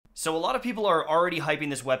So a lot of people are already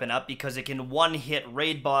hyping this weapon up because it can one-hit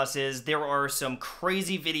raid bosses. There are some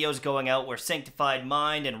crazy videos going out where Sanctified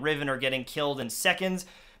Mind and Riven are getting killed in seconds,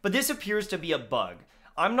 but this appears to be a bug.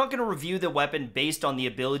 I'm not going to review the weapon based on the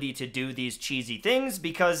ability to do these cheesy things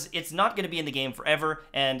because it's not going to be in the game forever,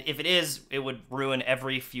 and if it is, it would ruin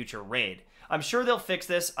every future raid. I'm sure they'll fix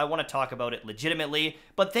this. I want to talk about it legitimately,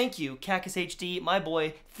 but thank you, Cacus HD, my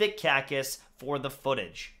boy, Thick Cacus, for the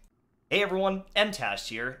footage. Hey everyone, MTash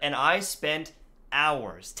here, and I spent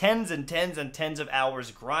hours, tens and tens and tens of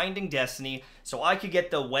hours grinding Destiny so I could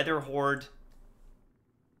get the Witherhoard.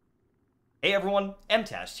 Hey everyone,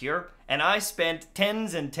 MTash here, and I spent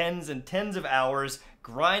tens and tens and tens of hours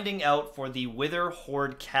grinding out for the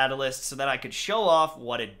Witherhoard catalyst so that I could show off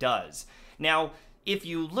what it does. Now, if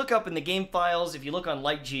you look up in the game files, if you look on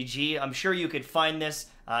LightGG, I'm sure you could find this.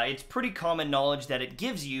 It's pretty common knowledge that it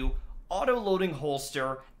gives you auto-loading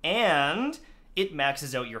holster, and it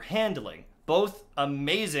maxes out your handling. Both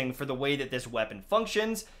amazing for the way that this weapon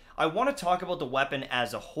functions. I want to talk about the weapon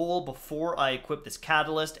as a whole before I equip this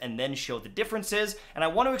catalyst and then show the differences, and I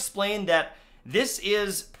want to explain that this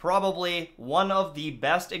is probably one of the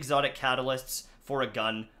best exotic catalysts for a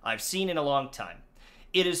gun I've seen in a long time.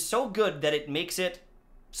 It is so good that it makes it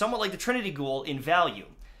somewhat like the Trinity Ghoul in value.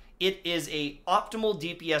 It is a optimal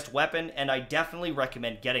DPS weapon, and I definitely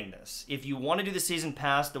recommend getting this. If you want to do the Season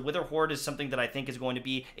Pass, the Witherhoard is something that I think is going to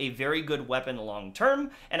be a very good weapon long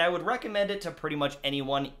term, and I would recommend it to pretty much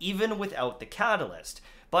anyone, even without the Catalyst.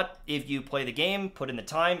 But if you play the game, put in the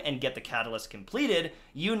time, and get the Catalyst completed,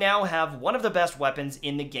 you now have one of the best weapons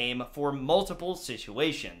in the game for multiple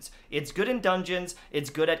situations. It's good in dungeons,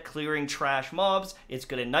 it's good at clearing trash mobs, it's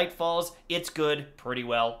good in nightfalls, it's good pretty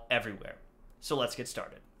well everywhere. So let's get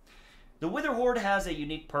started. The Witherhoard has a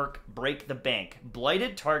unique perk, Break the Bank.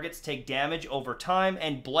 Blighted targets take damage over time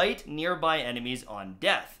and blight nearby enemies on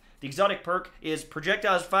death. The exotic perk is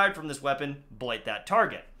projectiles fired from this weapon, blight that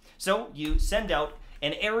target. So you send out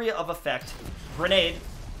an area of effect grenade,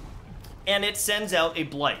 and it sends out a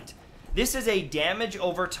blight. This is a damage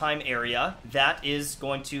over time area that is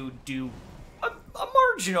going to do a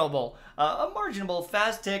marginable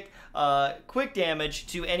fast tick, quick damage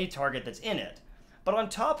to any target that's in it. But on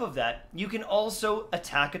top of that, you can also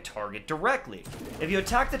attack a target directly. If you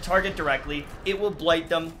attack the target directly, it will blight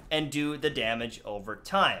them and do the damage over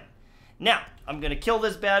time. Now, I'm gonna kill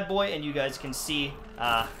this bad boy, and you guys can see,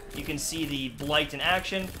 the blight in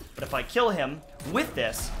action. But if I kill him with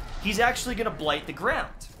this, he's actually gonna blight the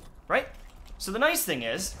ground, right? So the nice thing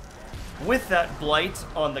is, with that blight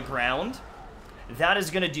on the ground, that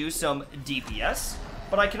is gonna do some DPS,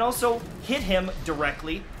 but I can also hit him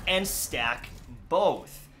directly and stack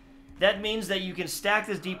both. That means that you can stack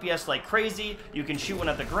this DPS like crazy. You can shoot one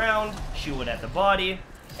at the ground, shoot one at the body,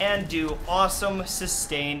 and do awesome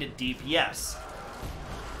sustained DPS.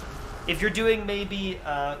 If you're doing maybe,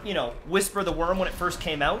 Whisper the Worm when it first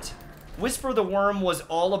came out, Whisper the Worm was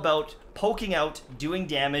all about poking out, doing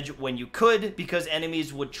damage when you could because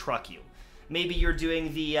enemies would truck you. Maybe you're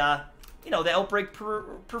doing the Outbreak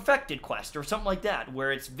Perfected quest or something like that,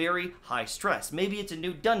 where it's very high stress. Maybe it's a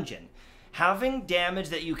new dungeon. Having damage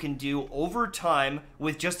that you can do over time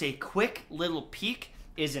with just a quick little peek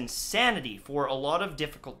is insanity for a lot of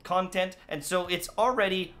difficult content, and so it's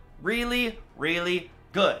already really, really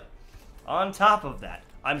good. On top of that,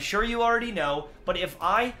 I'm sure you already know, but if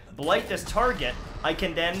I blight this target, I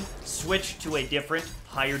can then switch to a different,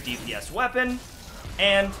 higher DPS weapon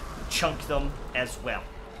and chunk them as well.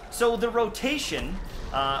 So the rotation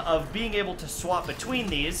of being able to swap between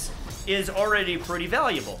these is already pretty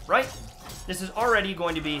valuable, right? This is already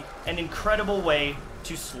going to be an incredible way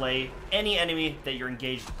to slay any enemy that you're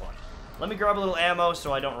engaged upon. Let me grab a little ammo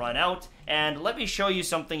so I don't run out, and let me show you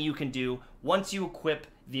something you can do once you equip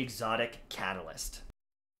the exotic catalyst.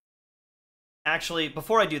 Actually,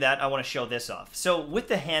 before I do that, I want to show this off. So with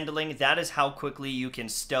the handling, that is how quickly you can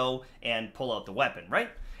stow and pull out the weapon, right?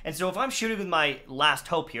 And so if I'm shooting with my last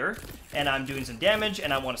hope here, and I'm doing some damage,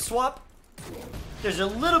 and I want to swap, there's a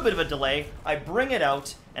little bit of a delay. I bring it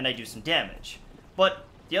out, and I do some damage. But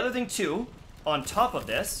the other thing, too, on top of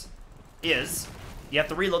this, is you have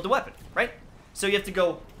to reload the weapon, right? So you have to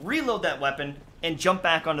go reload that weapon and jump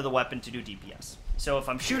back onto the weapon to do DPS. So if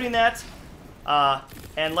I'm shooting that,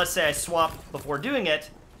 and let's say I swap before doing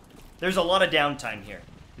it, there's a lot of downtime here.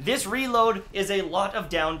 This reload is a lot of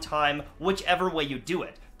downtime, whichever way you do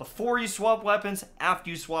it. Before you swap weapons, after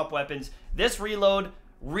you swap weapons, this reload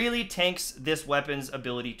really tanks this weapon's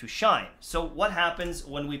ability to shine. So what happens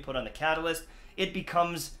when we put on the catalyst? It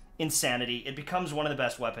becomes insanity. It becomes one of the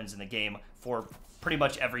best weapons in the game for pretty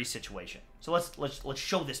much every situation. So let's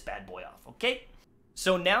show this bad boy off, okay?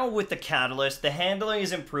 So now with the catalyst, the handling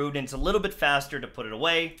is improved and it's a little bit faster to put it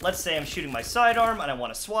away. Let's say I'm shooting my sidearm and I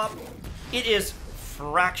want to swap. It is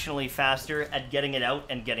fractionally faster at getting it out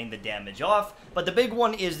and getting the damage off. But the big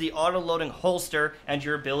one is the auto-loading holster and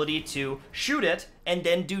your ability to shoot it and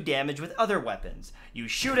then do damage with other weapons. You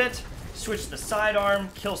shoot it, switch the sidearm,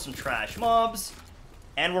 kill some trash mobs,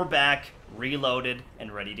 and we're back, reloaded,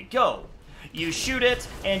 and ready to go. You shoot it,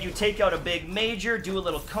 and you take out a big major, do a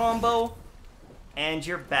little combo, and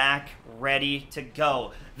you're back, ready to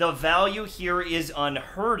go. The value here is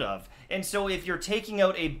unheard of. And so if you're taking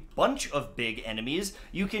out a bunch of big enemies,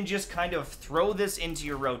 you can just kind of throw this into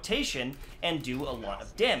your rotation and do a lot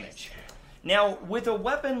of damage. Now, with a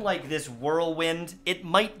weapon like this Whirlwind, it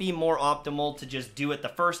might be more optimal to just do it the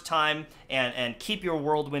first time and keep your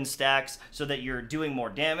Whirlwind stacks so that you're doing more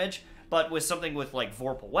damage. But with something with like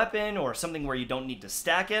Vorpal Weapon or something where you don't need to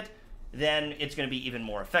stack it, then it's going to be even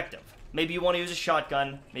more effective. Maybe you want to use a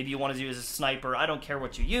shotgun, maybe you want to use a sniper, I don't care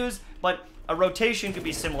what you use, but a rotation could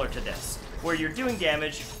be similar to this, where you're doing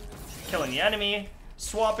damage, killing the enemy,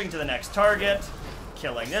 swapping to the next target,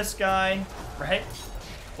 killing this guy, right?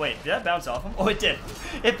 Wait, did that bounce off him? Oh, it did.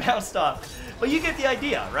 It bounced off. But you get the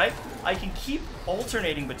idea, right? I can keep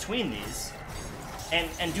alternating between these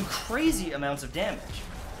and do crazy amounts of damage.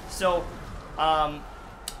 So, I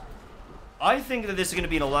think that this is going to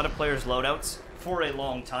be in a lot of players' loadouts for a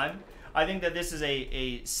long time. I think that this is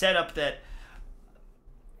a setup that,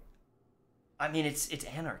 I mean, it's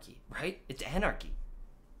anarchy, right? It's anarchy.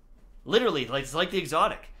 Literally, like, it's like the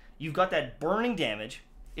exotic. You've got that burning damage.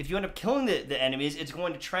 If you end up killing the enemies, it's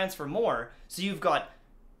going to transfer more. So you've got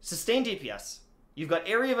sustained DPS. You've got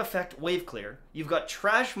area of effect wave clear. You've got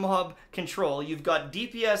trash mob control. You've got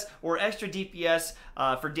DPS or extra DPS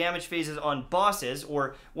for damage phases on bosses,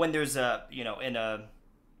 or when there's a, you know, in a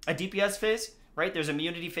DPS phase, right? There's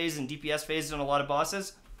immunity phases and DPS phases on a lot of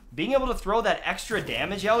bosses. Being able to throw that extra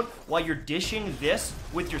damage out while you're dishing this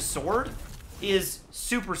with your sword is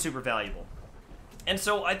super, super valuable. And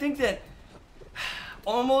so I think that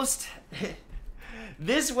almost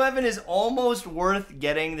this weapon is almost worth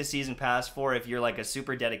getting the season pass for if you're like a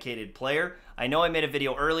super dedicated player. I know I made a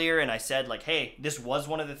video earlier and I said like, hey, this was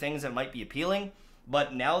one of the things that might be appealing,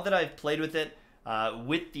 but now that I've played with it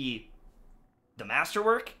with the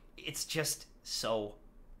masterwork, it's just so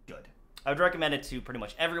good. I would recommend it to pretty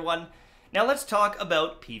much everyone. Now let's talk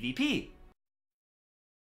about PvP.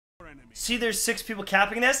 See, there's 6 people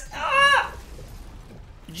capping this. Ah!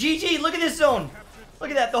 GG, look at this zone.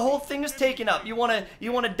 Look at that, the whole thing is taken up. You wanna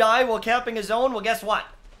die while capping a zone? Well, guess what?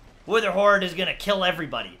 Witherhoard is gonna kill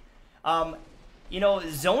everybody. You know,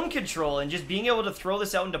 zone control and just being able to throw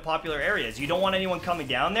this out into popular areas. You don't want anyone coming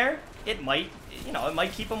down there. It might, you know, it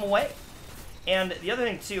might keep them away. And the other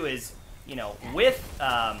thing too is, you know, with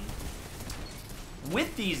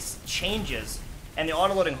these changes and the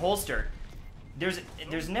auto-loading holster,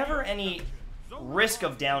 there's never any risk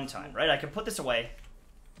of downtime, right? I can put this away.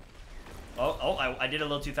 I did it a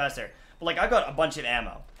little too fast there. But like, I've got a bunch of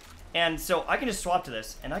ammo. And so I can just swap to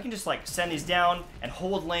this, and I can just like send these down and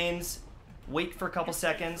hold lanes, wait for a couple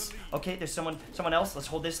seconds. Okay, there's someone else, let's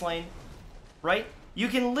hold this lane, right? You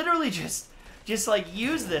can literally just like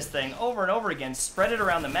use this thing over and over again, spread it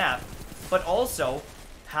around the map, but also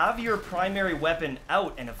have your primary weapon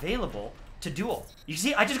out and available to duel. You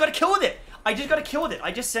see, I just got a kill with it. I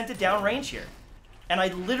just sent it down range here. And I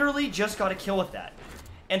literally just got a kill with that.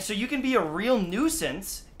 And so you can be a real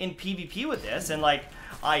nuisance in PvP with this, and like,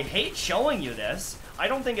 I hate showing you this. I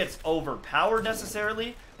don't think it's overpowered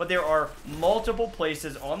necessarily, but there are multiple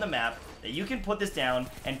places on the map that you can put this down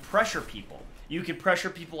and pressure people. You can pressure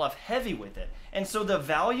people off heavy with it. And so the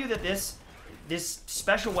value that this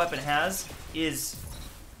special weapon has is,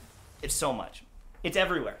 it's so much. It's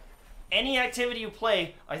everywhere. Any activity you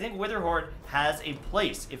play, I think Witherhoard has a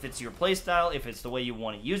place. If it's your playstyle, if it's the way you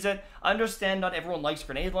want to use it. I understand not everyone likes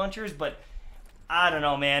grenade launchers, but I don't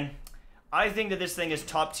know, man. I think that this thing is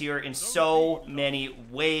top tier in so many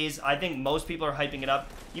ways. I think most people are hyping it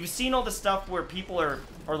up. You've seen all the stuff where people are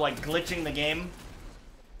like glitching the game.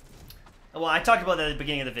 Well, I talked about that at the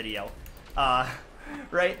beginning of the video.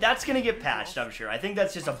 Right? That's gonna get patched, I'm sure. I think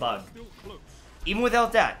that's just a bug. Even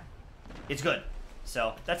without that, it's good.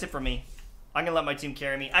 So, that's it for me. I'm gonna let my team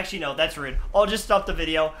carry me. Actually, no, that's rude. I'll just stop the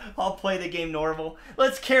video. I'll play the game normal.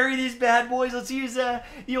 Let's carry these bad boys. Let's use the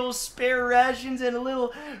old spare rations and a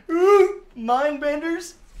little mind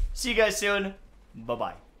benders. See you guys soon.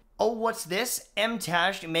 Bye-bye. Oh, what's this?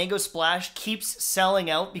 M-Tashed Mango Splash keeps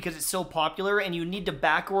selling out because it's so popular, and you need to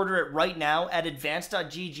backorder it right now at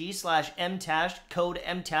advance.gg/mtashed, code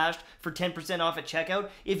mtashed for 10% off at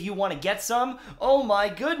checkout if you want to get some. Oh my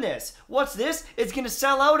goodness! What's this? It's gonna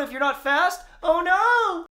sell out if you're not fast? Oh no!